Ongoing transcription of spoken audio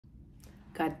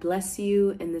God bless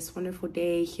you in this wonderful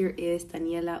day. Here is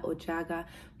Daniela Ojaga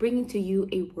bringing to you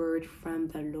a word from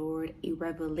the Lord, a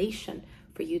revelation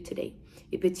for you today.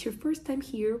 If it's your first time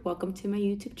here, welcome to my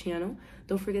YouTube channel.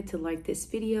 Don't forget to like this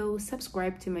video,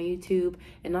 subscribe to my YouTube,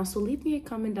 and also leave me a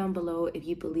comment down below if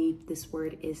you believe this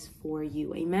word is for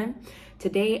you. Amen.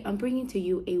 Today, I'm bringing to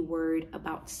you a word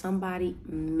about somebody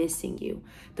missing you.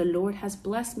 The Lord has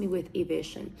blessed me with a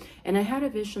vision, and I had a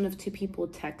vision of two people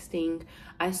texting.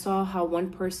 I saw how one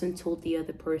person told the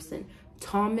other person,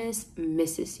 Thomas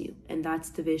misses you. And that's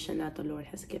the vision that the Lord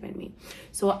has given me.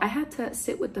 So I had to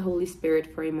sit with the Holy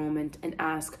Spirit for a moment and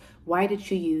ask, why did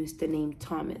you use the name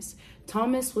Thomas?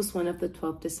 Thomas was one of the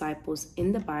 12 disciples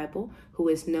in the Bible who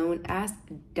is known as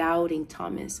Doubting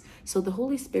Thomas. So the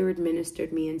Holy Spirit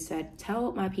ministered me and said,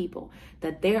 tell my people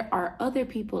that there are other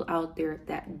people out there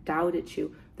that doubted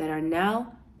you that are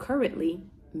now currently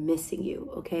missing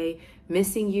you, okay?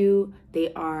 Missing you.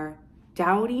 They are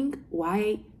doubting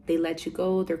why they let you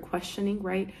go. They're questioning,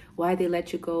 right? Why they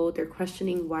let you go. They're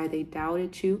questioning why they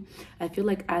doubted you. I feel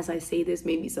like as I say this,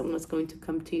 maybe someone's going to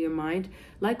come to your mind.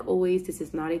 Like always, this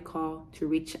is not a call to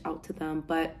reach out to them,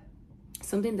 but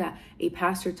something that a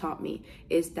pastor taught me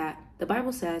is that the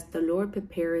Bible says the Lord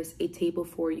prepares a table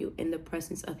for you in the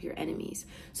presence of your enemies.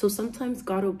 So sometimes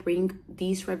God will bring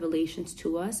these revelations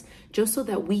to us just so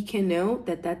that we can know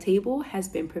that that table has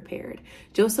been prepared.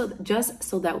 Just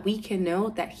so that we can know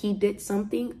that he did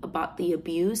something about the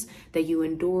abuse that you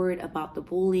endured, about the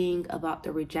bullying, about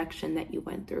the rejection that you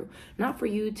went through. Not for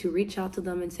you to reach out to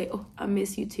them and say, oh, I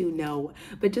miss you too. No,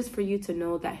 but just for you to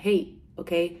know that, hey,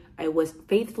 okay, I was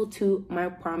faithful to my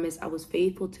promise. I was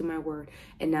faithful to my word.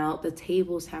 And now the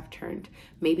tables have turned.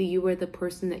 Maybe you were the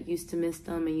person that used to miss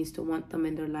them and used to want them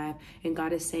in their life. And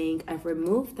God is saying, I've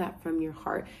removed that from your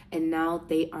heart. And now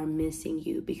they are missing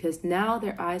you because now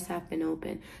their eyes have been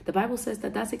opened. The Bible says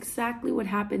that that's exactly what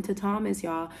happened to Thomas,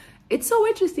 y'all. It's so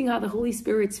interesting how the Holy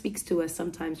Spirit speaks to us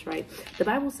sometimes, right? The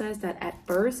Bible says that at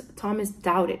first, Thomas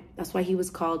doubted. That's why he was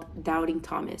called Doubting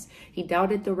Thomas. He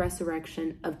doubted the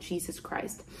resurrection of Jesus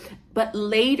Christ. But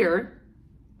later,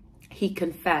 he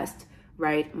confessed,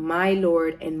 right? My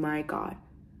Lord and my God.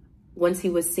 Once he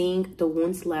was seeing the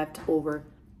wounds left over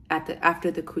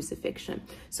after the crucifixion.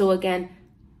 So again,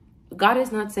 God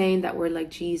is not saying that we're like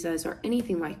Jesus or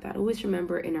anything like that. Always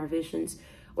remember in our visions,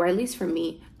 or at least for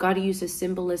me, God uses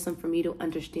symbolism for me to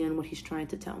understand what he's trying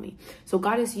to tell me. So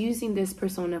God is using this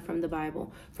persona from the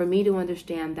Bible for me to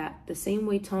understand that the same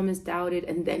way Thomas doubted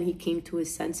and then he came to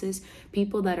his senses,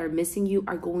 people that are missing you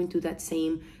are going through that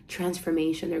same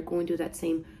transformation. They're going through that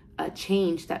same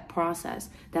change, that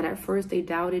process, that at first they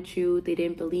doubted you, they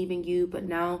didn't believe in you, but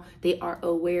now they are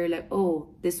aware like, oh,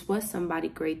 this was somebody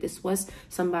great. This was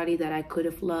somebody that I could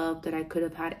have loved, that I could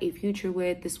have had a future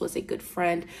with. This was a good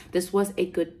friend. This was a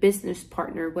good business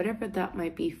partner, whatever that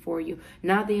might be for you.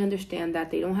 Now they understand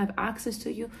that they don't have access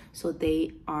to you, so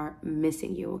they are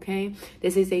missing you, okay?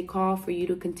 This is a call for you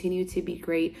to continue to be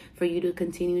great, for you to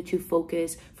continue to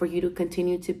focus, for you to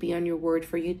continue to be on your word,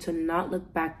 for you to not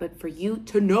look back, but for you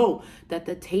to know that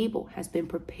the table has been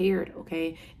prepared,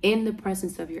 okay, in the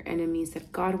presence of your enemies, that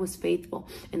God was faithful,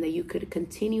 and that you could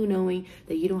continue knowing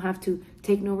that you don't have to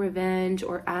take no revenge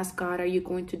or ask God, are you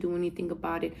going to do anything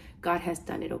about it? God has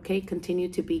done it, okay? Continue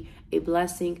to be a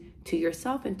blessing to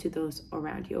yourself and to those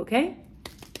around you, okay?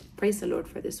 Praise the Lord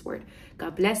for this word.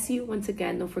 God bless you. Once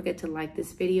again, don't forget to like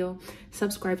this video,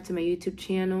 subscribe to my YouTube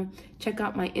channel, check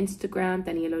out my Instagram,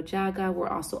 Daniela Ojaga. We're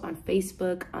also on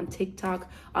Facebook, on TikTok.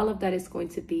 All of that is going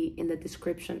to be in the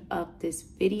description of this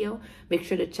video. Make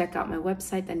sure to check out my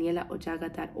website,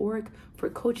 danielaojaga.org, for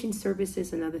coaching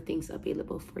services and other things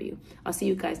available for you. I'll see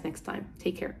you guys next time.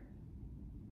 Take care.